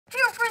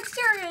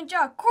going to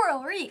draw a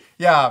coral reef.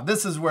 Yeah,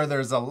 this is where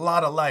there's a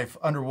lot of life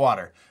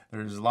underwater.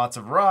 There's lots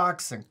of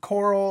rocks and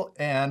coral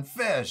and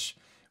fish.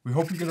 We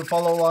hope you're going to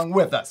follow along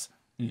with us.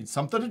 You need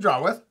something to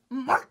draw with.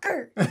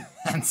 Marker.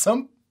 And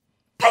some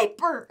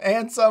Paper.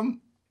 and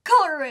some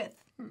Color with.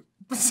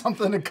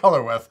 something to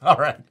color with. All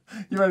right.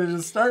 You ready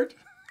to start?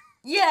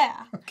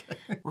 Yeah.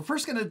 Okay. We're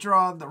first going to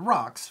draw the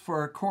rocks for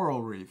our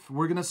coral reef.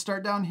 We're going to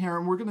start down here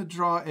and we're going to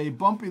draw a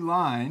bumpy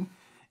line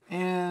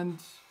and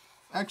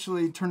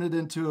actually turn it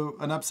into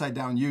an upside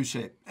down U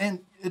shape.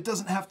 And it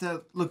doesn't have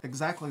to look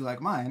exactly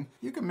like mine.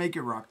 You can make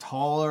your rock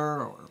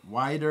taller or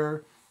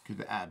wider. You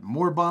could add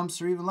more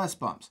bumps or even less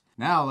bumps.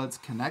 Now let's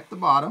connect the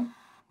bottom.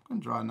 I'm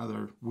going to draw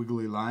another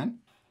wiggly line.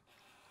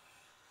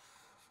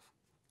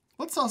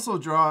 Let's also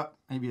draw,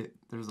 maybe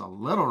there's a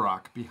little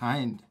rock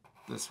behind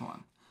this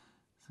one.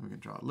 So we can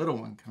draw a little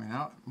one coming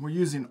out. We're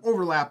using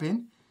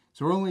overlapping,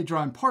 so we're only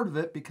drawing part of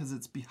it because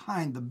it's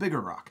behind the bigger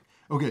rock.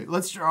 Okay,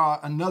 let's draw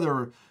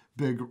another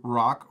big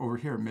rock over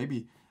here.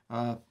 Maybe,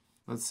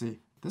 let's see,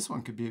 this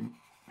one could be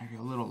maybe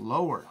a little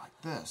lower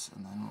like this,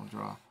 and then we'll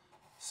draw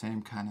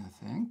same kind of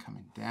thing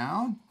coming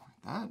down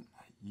like that,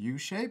 a U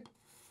shape.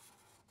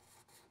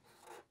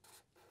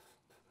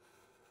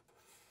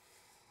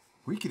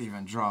 We could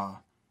even draw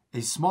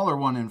a smaller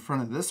one in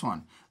front of this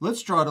one.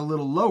 Let's draw it a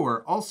little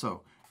lower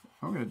also.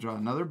 We're going to draw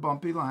another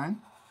bumpy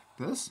line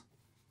like this,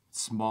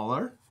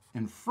 smaller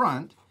in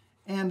front,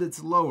 and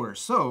it's lower.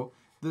 So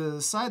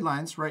the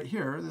sidelines right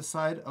here, the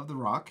side of the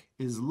rock,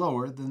 is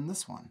lower than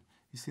this one.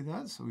 You see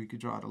that? So we could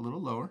draw it a little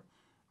lower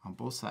on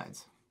both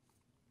sides.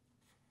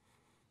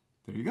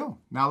 There you go.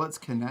 Now let's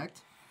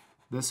connect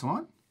this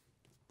one,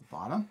 the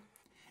bottom,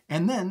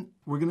 and then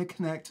we're going to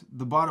connect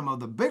the bottom of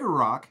the bigger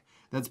rock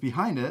that's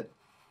behind it.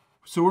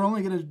 So we're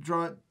only going to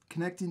draw it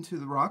connecting to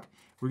the rock.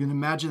 We're going to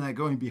imagine that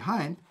going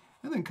behind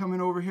and then coming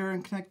over here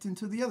and connecting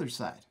to the other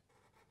side.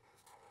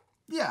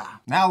 Yeah.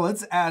 Now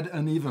let's add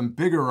an even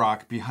bigger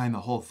rock behind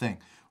the whole thing.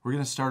 We're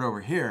going to start over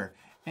here.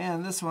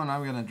 And this one,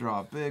 I'm going to draw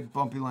a big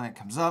bumpy line that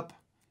comes up.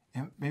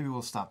 And maybe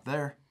we'll stop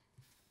there.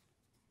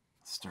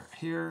 Start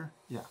here.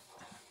 Yeah.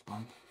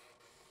 Bump.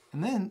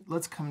 And then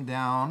let's come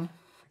down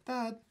like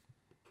that.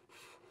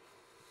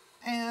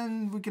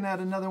 And we can add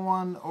another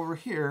one over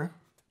here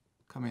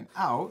coming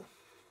out.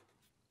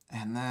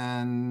 And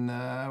then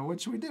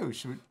what should we do?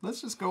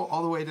 Let's just go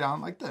all the way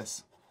down like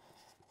this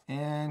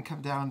and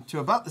come down to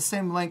about the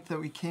same length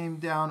that we came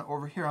down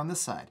over here on this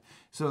side.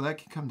 So that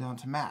can come down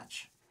to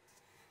match.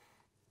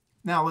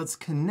 Now let's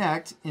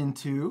connect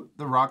into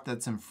the rock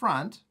that's in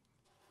front,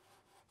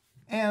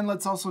 and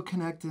let's also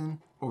connect in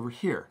over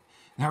here.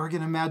 Now we're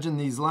going to imagine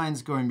these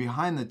lines going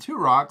behind the two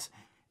rocks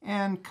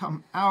and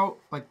come out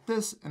like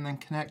this and then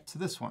connect to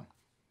this one.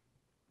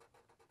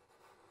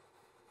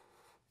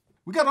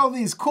 We got all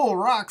these cool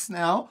rocks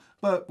now,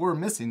 but we're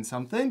missing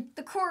something.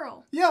 The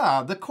coral.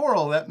 Yeah, the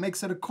coral, that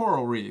makes it a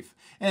coral reef.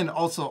 And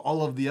also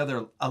all of the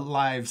other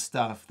alive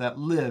stuff that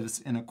lives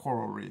in a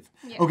coral reef.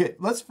 Yeah. Okay,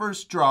 let's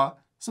first draw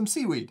some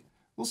seaweed.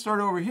 We'll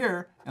start over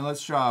here and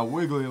let's draw a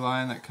wiggly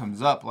line that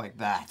comes up like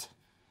that.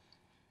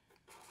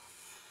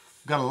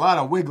 We've got a lot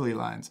of wiggly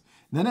lines.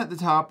 Then at the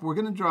top, we're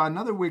gonna draw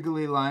another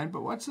wiggly line,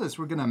 but watch this,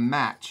 we're gonna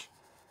match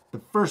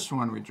the first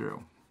one we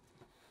drew.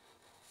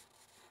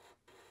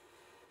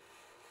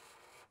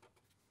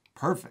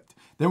 Perfect.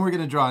 Then we're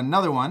going to draw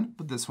another one,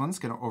 but this one's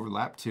going to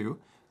overlap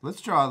too.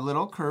 Let's draw a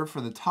little curve for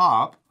the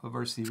top of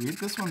our seaweed.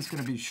 This one's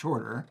going to be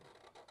shorter.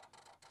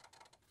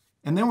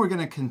 And then we're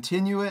going to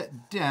continue it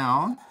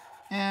down.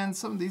 And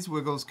some of these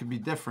wiggles could be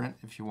different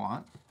if you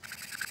want.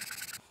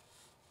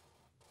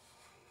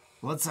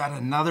 Let's add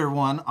another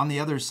one on the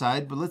other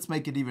side, but let's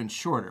make it even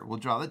shorter. We'll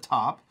draw the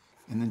top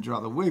and then draw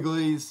the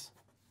wigglies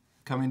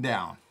coming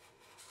down.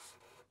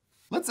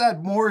 Let's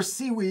add more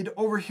seaweed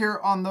over here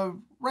on the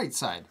right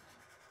side.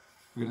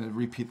 We're going to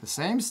repeat the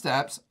same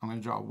steps. I'm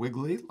going to draw a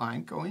wiggly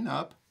line going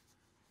up.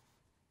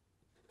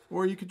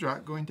 Or you could draw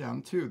it going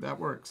down too. That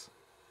works.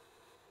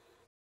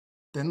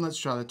 Then let's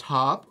draw the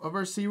top of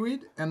our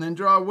seaweed and then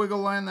draw a wiggle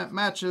line that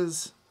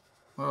matches.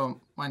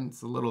 Well,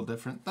 mine's a little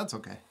different. That's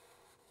okay.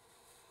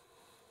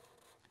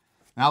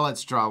 Now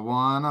let's draw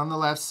one on the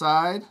left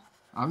side.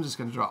 I'm just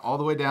going to draw all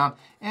the way down.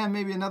 And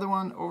maybe another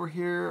one over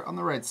here on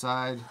the right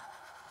side.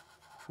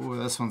 Ooh,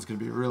 this one's going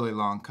to be really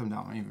long. Come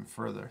down even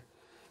further.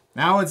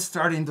 Now it's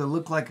starting to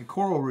look like a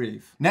coral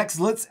reef. Next,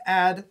 let's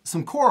add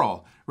some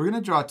coral. We're going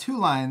to draw two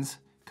lines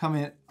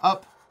coming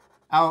up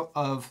out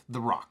of the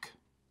rock.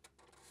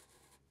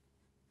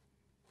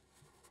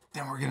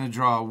 Then we're going to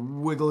draw a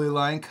wiggly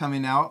line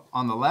coming out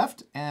on the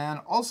left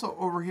and also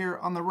over here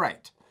on the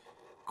right.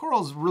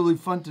 Coral is really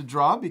fun to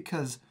draw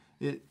because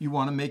you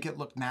want to make it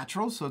look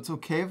natural, so it's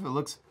okay if it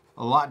looks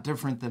a lot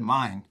different than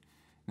mine.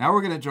 Now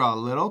we're going to draw a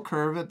little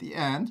curve at the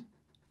end.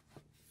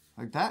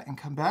 Like that, and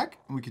come back,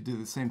 and we could do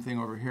the same thing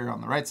over here on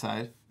the right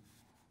side.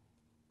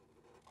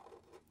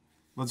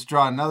 Let's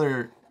draw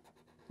another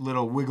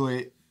little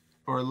wiggly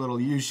or a little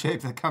U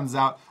shape that comes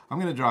out. I'm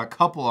going to draw a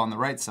couple on the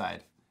right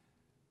side.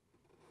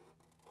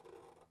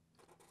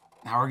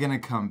 Now we're going to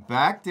come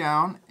back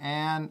down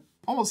and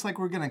almost like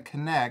we're going to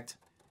connect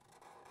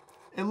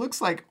It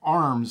looks like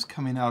arms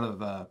coming out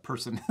of a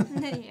person.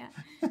 Yeah.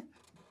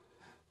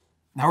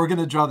 Now we're going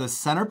to draw the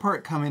center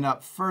part coming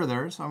up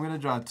further. So I'm going to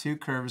draw 2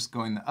 curves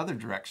going the other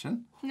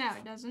direction. No,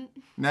 it doesn't.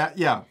 Now,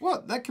 yeah,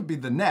 well, that could be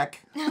the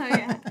neck. Oh,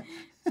 yeah.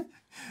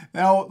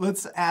 Now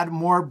let's add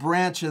more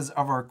branches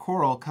of our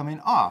coral coming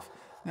off.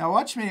 Now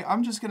watch me.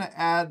 I'm just going to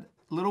add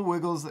little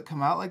wiggles that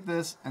come out like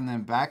this and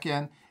then back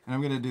in. And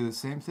I'm going to do the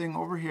same thing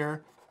over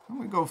here. I'm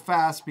going to go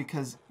fast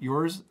because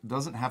yours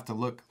doesn't have to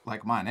look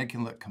like mine. It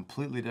can look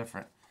completely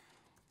different.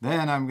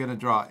 Then I'm going to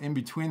draw in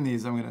between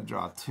these. I'm going to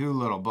draw 2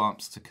 little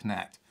bumps to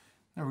connect.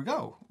 There we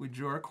go. We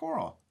drew our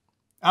coral.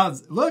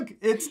 Look,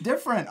 it's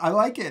different. I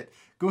like it.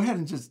 Go ahead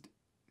and just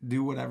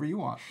do whatever you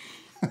want.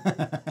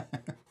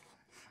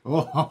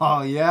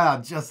 Oh,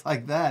 yeah, just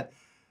like that.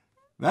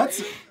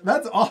 That's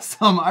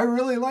awesome. I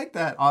really like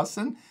that,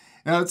 Austin.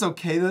 Now, it's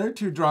okay that our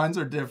 2 drawings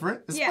are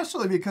different,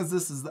 especially because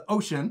this is the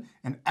ocean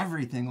and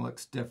everything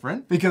looks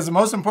different. Because the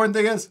most important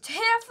thing is to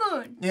have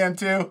fun. And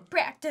to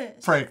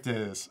practice.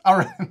 Practice. All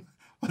right.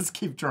 Let's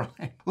keep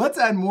drawing. Let's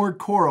add more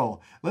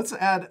coral. Let's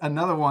add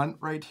another one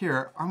right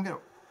here.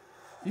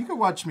 You can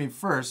watch me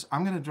first.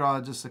 I'm gonna draw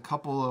just a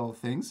couple little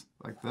things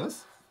like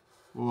this.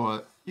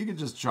 Well, you could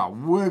just draw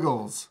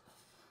wiggles.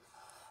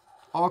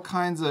 All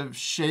kinds of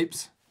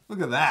shapes.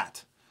 Look at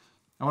that.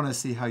 I wanna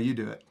see how you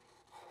do it.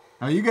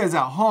 Now you guys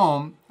at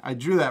home, I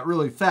drew that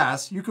really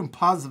fast. You can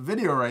pause the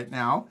video right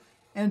now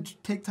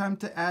and take time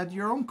to add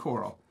your own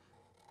coral.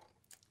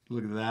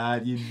 Look at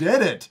that, you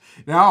did it.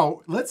 Now,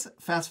 let's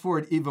fast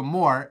forward even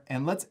more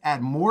and let's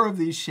add more of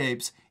these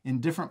shapes in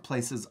different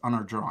places on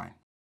our drawing.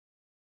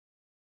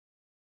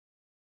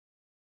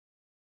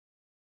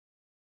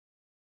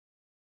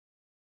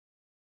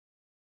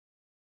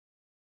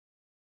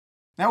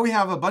 Now we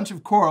have a bunch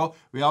of coral.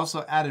 We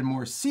also added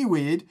more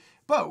seaweed,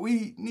 but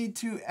we need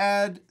to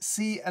add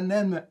sea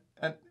anemones.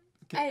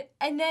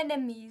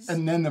 Anemones.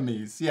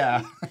 Anemones,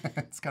 yeah.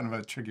 It's kind of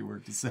a tricky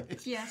word to say.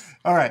 Yes.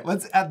 All right,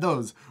 let's add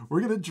those. We're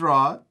going to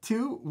draw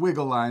 2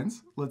 wiggle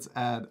lines. Let's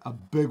add a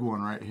big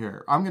one right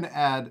here. I'm going to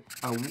add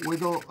a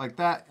wiggle like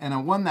that and a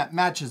one that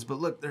matches,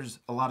 but look, there's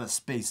a lot of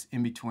space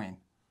in between.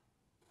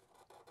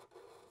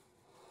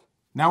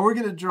 Now we're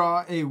going to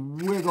draw a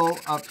wiggle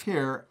up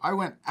here. I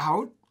went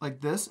out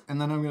like this, and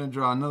then I'm going to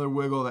draw another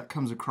wiggle that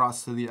comes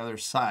across to the other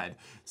side.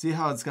 See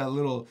how it's got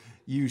little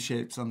U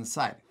shapes on the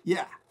side?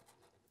 Yeah.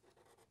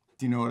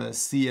 Do you know what a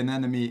sea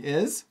anemone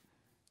is?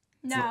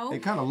 No.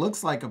 It kind of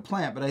looks like a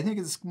plant, but I think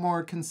it's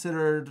more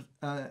considered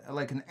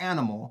like an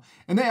animal.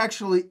 And they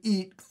actually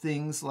eat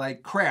things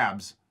like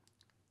crabs.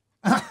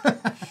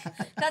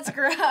 That's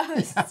gross.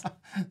 Yeah,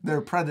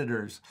 they're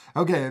predators.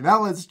 Okay,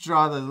 now let's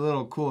draw the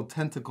little cool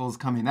tentacles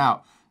coming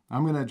out.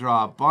 I'm going to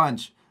draw a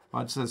bunch.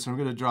 Watch this. I'm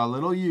going to draw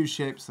little U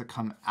shapes that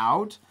come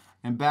out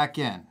and back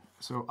in.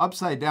 So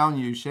upside down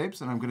U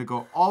shapes, and I'm going to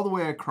go all the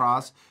way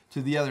across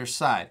to the other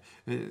side.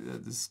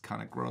 This is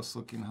kind of gross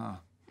looking, huh?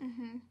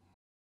 Mm-hmm.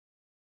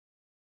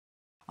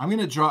 I'm going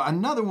to draw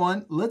another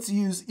one. Let's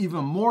use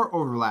even more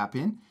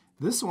overlapping.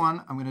 This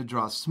one I'm going to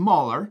draw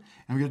smaller, and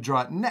I'm going to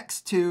draw it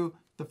next to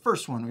the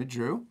first one we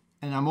drew.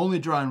 And I'm only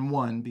drawing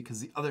one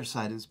because the other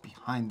side is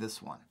behind this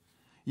one.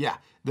 Yeah,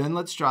 then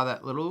let's draw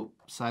that little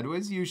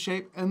sideways U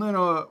shape and then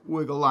a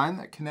wiggle line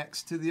that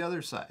connects to the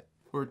other side,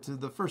 or to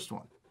the first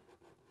one.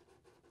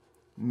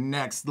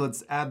 Next,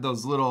 let's add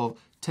those little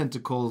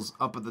tentacles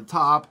up at the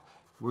top.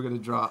 We're going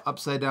to draw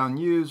upside down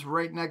U's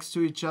right next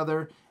to each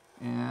other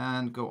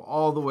and go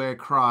all the way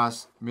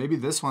across. Maybe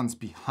this one's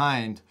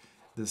behind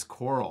this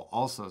coral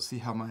also. See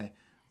how my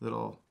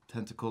little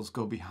tentacles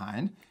go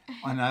behind?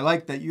 And I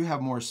like that you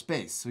have more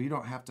space, so you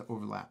don't have to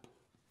overlap.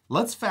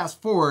 Let's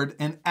fast forward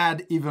and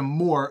add even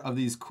more of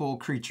these cool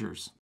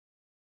creatures.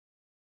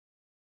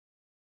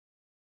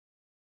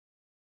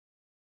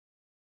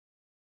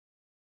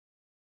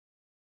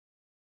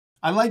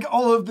 I like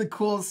all of the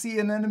cool sea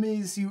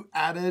anemones you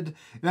added.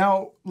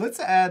 Now, let's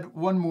add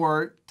one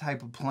more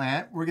type of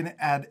plant. We're going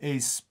to add a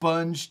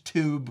sponge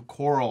tube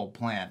coral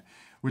plant,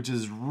 which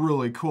is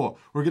really cool.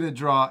 We're going to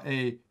draw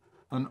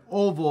an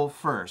oval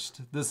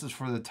first. This is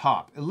for the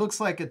top. It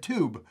looks like a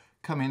tube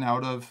coming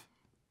out of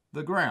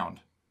the ground.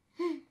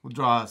 We'll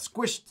draw a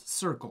squished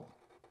circle.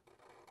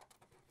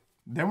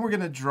 Then we're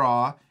going to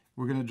draw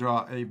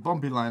a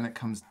bumpy line that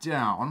comes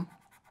down.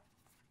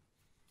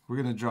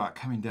 We're going to draw it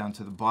coming down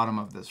to the bottom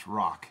of this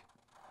rock.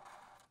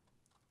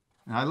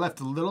 Now I left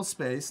a little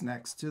space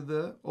next to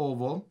the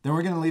oval. Then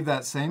we're going to leave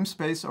that same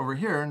space over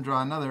here and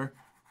draw another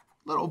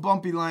little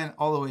bumpy line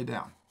all the way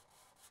down.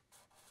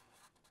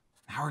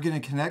 Now we're going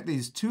to connect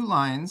these 2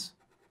 lines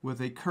with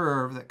a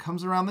curve that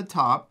comes around the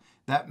top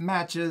that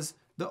matches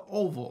the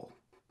oval.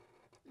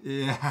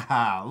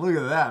 Yeah, look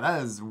at that.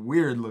 That is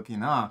weird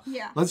looking, huh?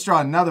 Yeah. Let's draw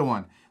another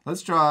one.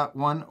 Let's draw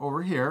one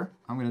over here.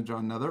 I'm going to draw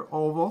another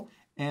oval.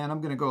 And I'm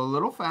going to go a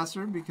little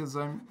faster because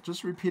I'm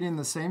just repeating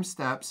the same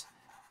steps.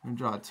 I'm going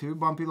to draw 2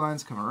 bumpy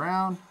lines, come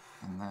around,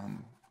 and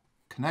then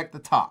connect the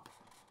top.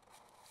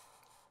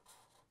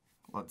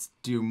 Let's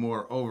do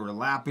more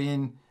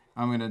overlapping.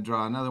 I'm going to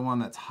draw another one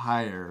that's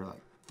higher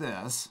like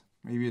this.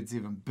 Maybe it's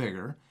even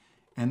bigger.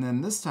 And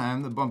then this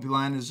time the bumpy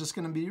line is just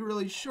going to be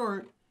really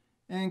short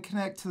and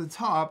connect to the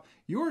top.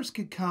 Yours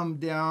could come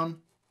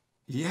down,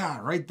 yeah,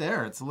 right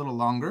there. It's a little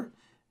longer.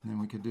 And then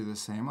we could do the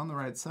same on the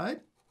right side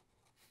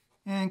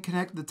and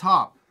connect the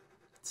top.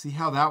 See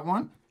how that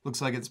one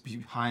looks like it's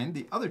behind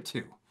the other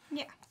two?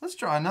 Yeah. Let's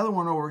draw another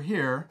one over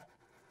here.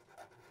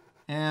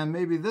 And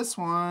maybe this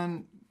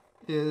one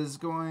is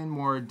going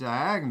more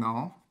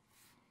diagonal.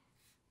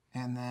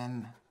 And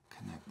then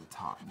connect the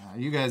top. Now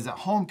you guys at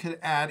home could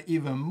add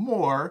even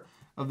more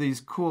of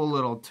these cool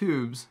little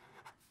tubes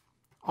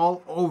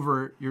all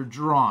over your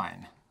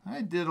drawing.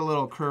 I did a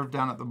little curve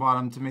down at the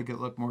bottom to make it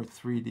look more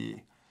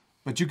 3D.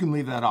 But you can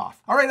leave that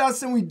off. All right,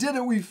 Austin, we did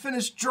it. We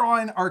finished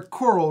drawing our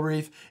coral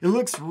reef. It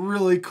looks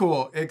really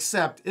cool,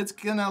 except it's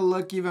gonna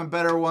look even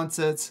better once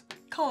it's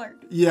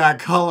colored. Yeah,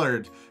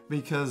 colored,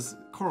 because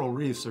coral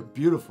reefs are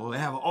beautiful. They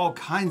have all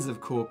kinds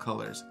of cool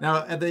colors.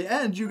 Now, at the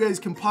end, you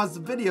guys can pause the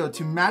video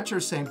to match your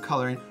same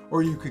coloring,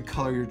 or you could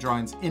color your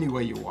drawings any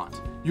way you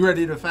want. You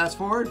ready to fast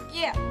forward?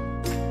 Yeah.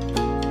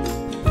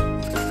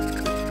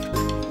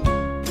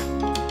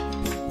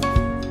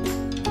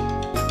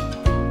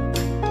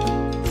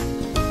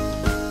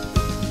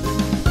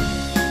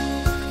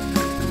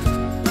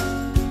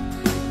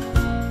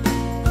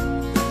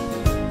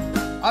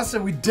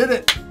 Austin, we did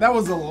it! That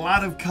was a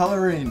lot of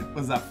coloring.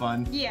 Was that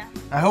fun? Yeah.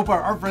 I hope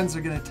our art friends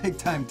are gonna take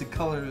time to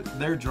color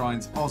their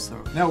drawings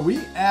also. Now we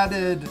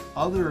added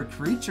other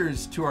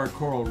creatures to our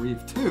coral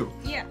reef too.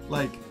 Yeah.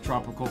 Like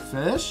tropical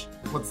fish.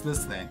 What's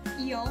this thing?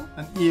 Eel.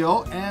 An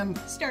eel and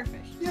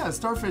Starfish. yeah, a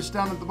starfish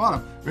down at the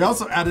bottom. We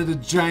also added a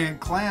giant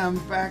clam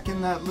back in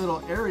that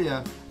little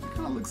area. It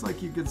kind of looks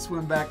like you could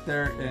swim back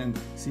there and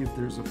see if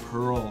there's a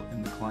pearl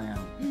in the clam.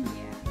 Yeah.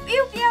 We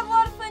hope you have a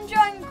lot of fun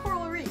drawing a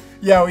coral reef.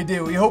 Yeah, we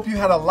do. We hope you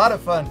had a lot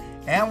of fun.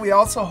 And we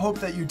also hope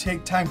that you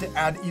take time to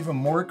add even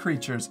more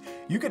creatures.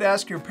 You could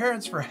ask your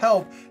parents for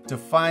help to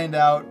find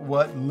out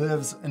what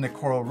lives in a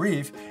coral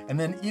reef, and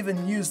then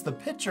even use the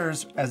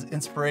pictures as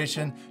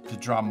inspiration to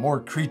draw more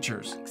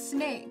creatures.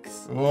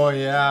 Snakes. Oh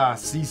yeah,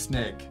 sea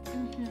snake.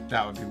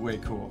 That would be way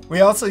cool.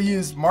 We also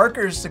use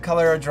markers to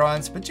color our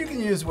drawings, but you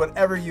can use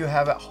whatever you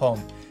have at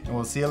home. And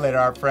we'll see you later,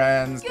 our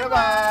friends.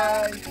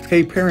 Goodbye.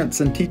 Hey,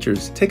 parents and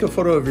teachers, take a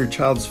photo of your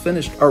child's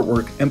finished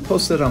artwork and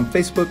post it on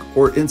Facebook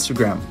or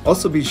Instagram.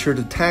 Also be sure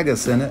to tag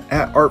us in it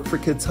at Art for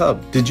Kids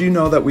Hub. Did you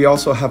know that we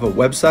also have a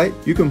website?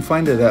 You can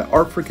find it at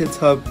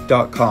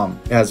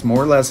artforkidshub.com. It has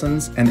more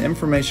lessons and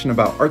information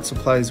about art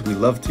supplies we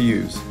love to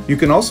use. You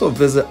can also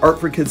visit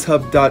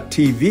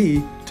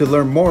artforkidshub.tv to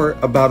learn more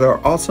about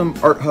our awesome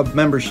Art Hub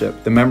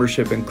membership. The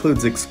membership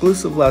includes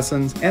exclusive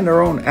lessons and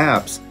our own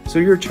apps, so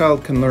your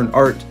child can learn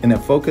art in a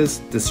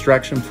focused,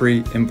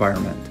 distraction-free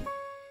environment.